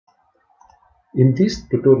In this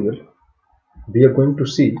tutorial, we are going to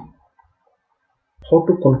see how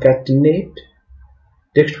to concatenate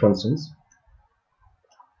text functions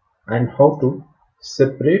and how to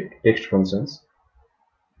separate text functions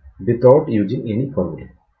without using any formula.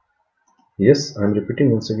 Yes, I am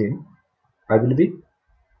repeating once again. I will be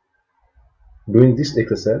doing this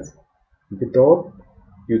exercise without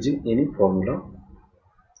using any formula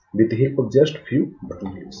with the help of just few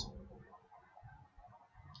button clicks.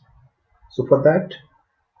 So for that,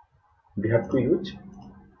 we have to use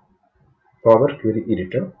Power Query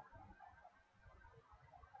Editor,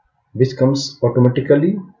 which comes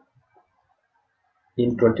automatically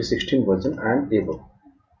in 2016 version and above.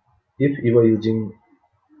 If you are using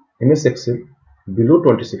MS Excel below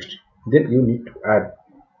 2016, then you need to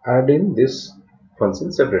add in this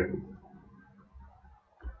function separately.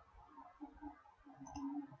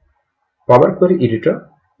 Power Query Editor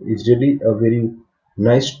is really a very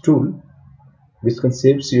nice tool which can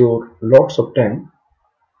save you lots of time,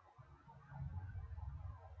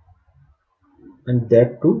 and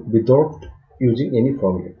that too without using any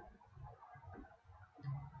formula.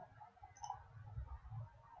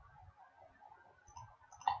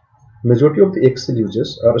 Majority of the Excel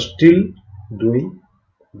users are still doing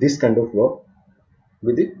this kind of work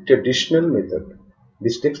with the traditional method.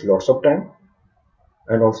 This takes lots of time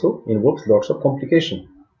and also involves lots of complication.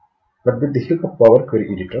 But with the help of Power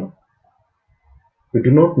Query Editor, we do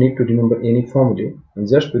not need to remember any formula, and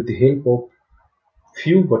just with the help of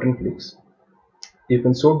few button clicks, you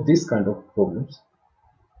can solve this kind of problems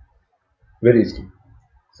very easily.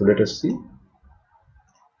 So let us see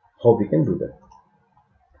how we can do that.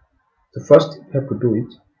 The first thing we have to do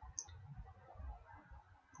is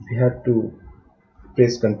we have to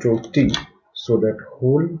press Ctrl T so that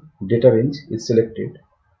whole data range is selected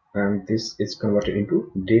and this is converted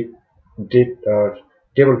into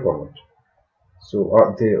table format. So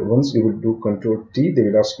once you will do Ctrl T, they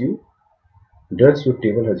will ask you, does your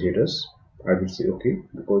table has headers? I will say okay,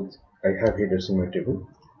 because I have headers in my table.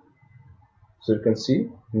 So you can see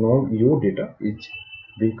now your data is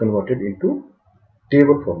being converted into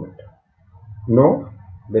table format. Now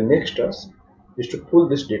the next task is to pull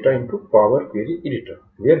this data into Power Query Editor,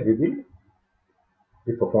 where we will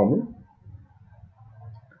be performing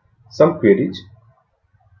some queries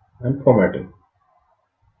and formatting.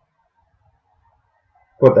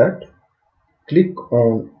 For that, click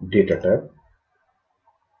on Data tab,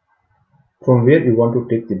 from where you want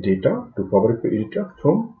to take the data to Power Query Editor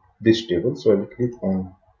from this table. So I will click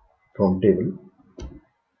on From Table.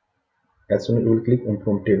 As soon as you will click on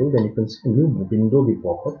From Table, then you can see a new window will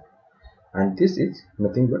pop up, and this is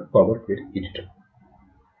nothing but Power Query Editor.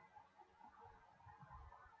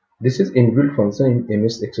 This is inbuilt function in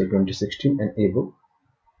MS Excel 2016 and above.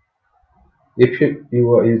 If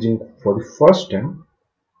you are using for the first time,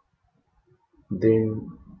 then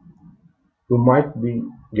you might be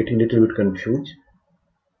getting a little bit confused,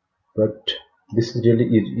 but this is really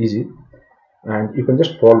easy and you can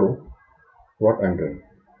just follow what I'm doing.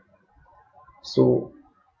 So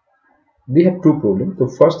we have two problems.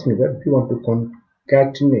 The first thing is that we want to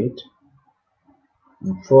concatenate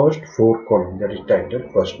first four columns, that is title,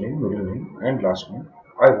 first name, middle name and last name.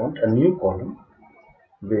 I want a new column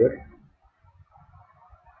where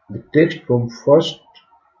the text from first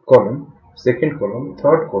column, second column,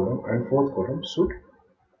 third column and fourth column should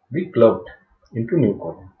be clubbed into new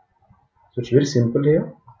column. So it's very simple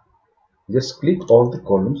here. Just click all the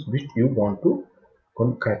columns which you want to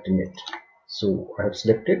concatenate. So I have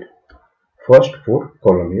selected first four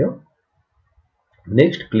column here.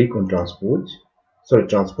 Next, click on transform.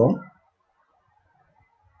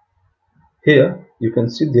 Here you can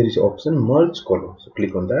see there is option merge column. So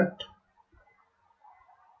click on that.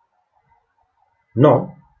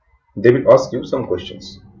 Now they will ask you some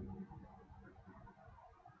questions.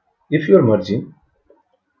 If you are merging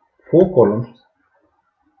four columns,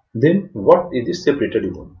 then what is the separated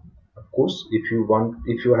you want? Of course, if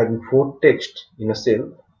you are having four text in a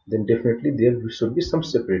cell, then definitely there should be some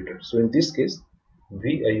separator. So in this case,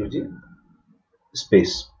 we are using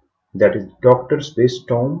space, that is Dr. space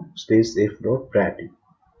Tom space F dot priority.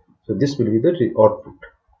 So this will be the output.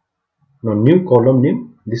 Now new column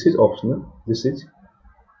name, this is optional,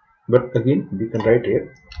 but again we can write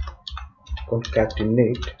here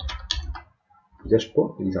concatenate just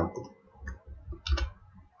for example.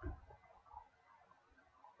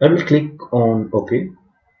 I will click on OK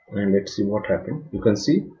and let's see what happened. You can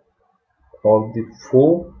see all the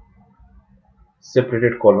four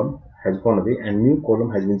separated column has gone away and new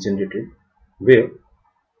column has been generated where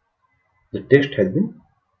the text has been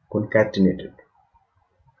concatenated.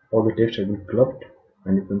 All the text has been clubbed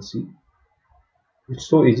and you can see It's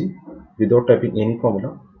so easy without typing any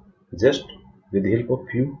formula, just with the help of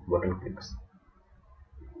few button clicks.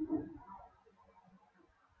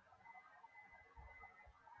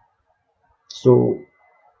 So,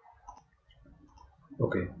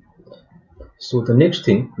 okay. So the next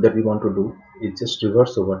thing that we want to do is just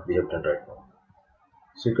reverse of what we have done right now.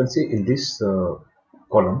 So you can see in this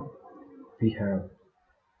column we have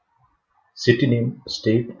city name,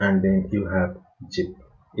 state, and then you have zip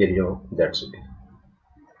area of that city.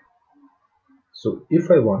 So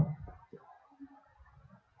if I want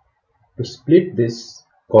to split this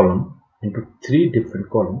column into three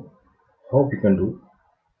different columns, how we can do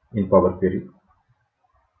in Power Query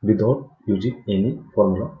without using any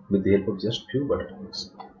formula with the help of just few button clicks.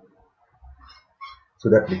 So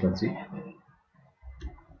that we can see.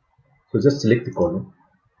 So just select the column,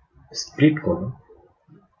 split column,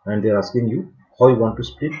 and they are asking you how you want to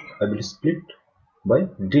split. I will split by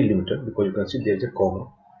delimiter because you can see there is a comma.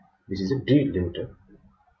 This is a delimiter.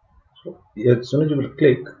 So as soon as you will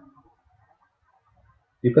click,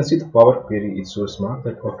 you can see the Power Query is so smart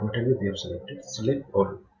that automatically they have selected select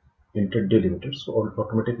or enter delimiter. So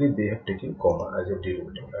automatically they have taken comma as a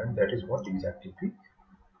delimiter, and that is what exactly we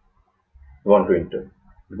want to enter.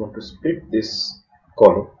 We want to split this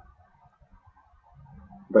column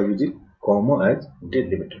by using comma as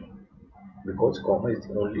delimiter because comma is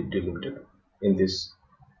the only delimiter in this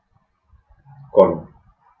column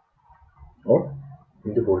or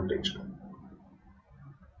in the whole text.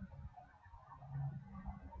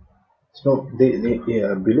 So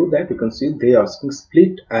below that you can see they are asking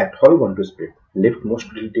split at how you want to split.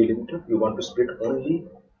 Leftmost delimiter you want to split only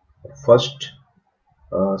first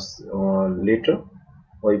letter,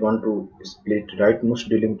 or you want to split rightmost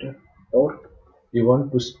delimiter, or you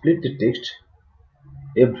want to split the text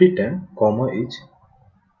every time comma is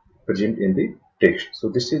present in the text. So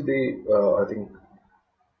this is the I think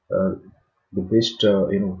uh, the best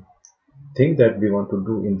thing that we want to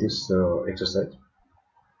do in this exercise.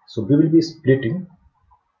 So we will be splitting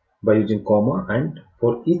by using comma and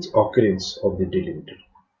for each occurrence of the delimiter.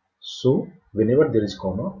 So whenever there is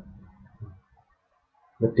comma,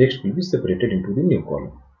 the text will be separated into the new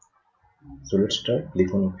column. So let's try.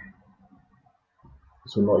 Click on OK.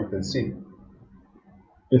 So now you can see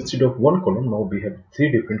instead of one column, now we have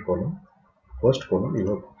three different columns. First column you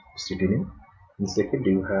have city name, in second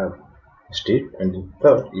you have state, and in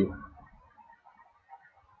third you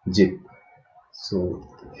have zip. So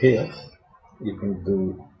here you can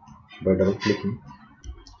do by double clicking,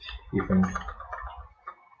 you can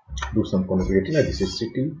do some configuration. This is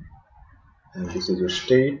city and this is your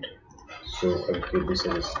state. So I will keep this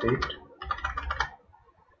as a state,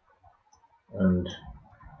 and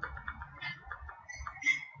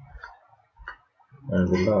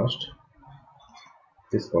the last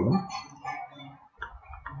this column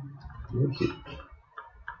you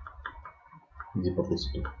zip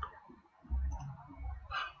publicity.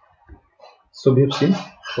 So we have seen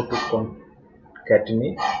how to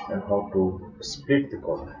concatenate and how to split the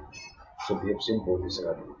column. So we have seen both the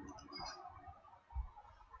scenario.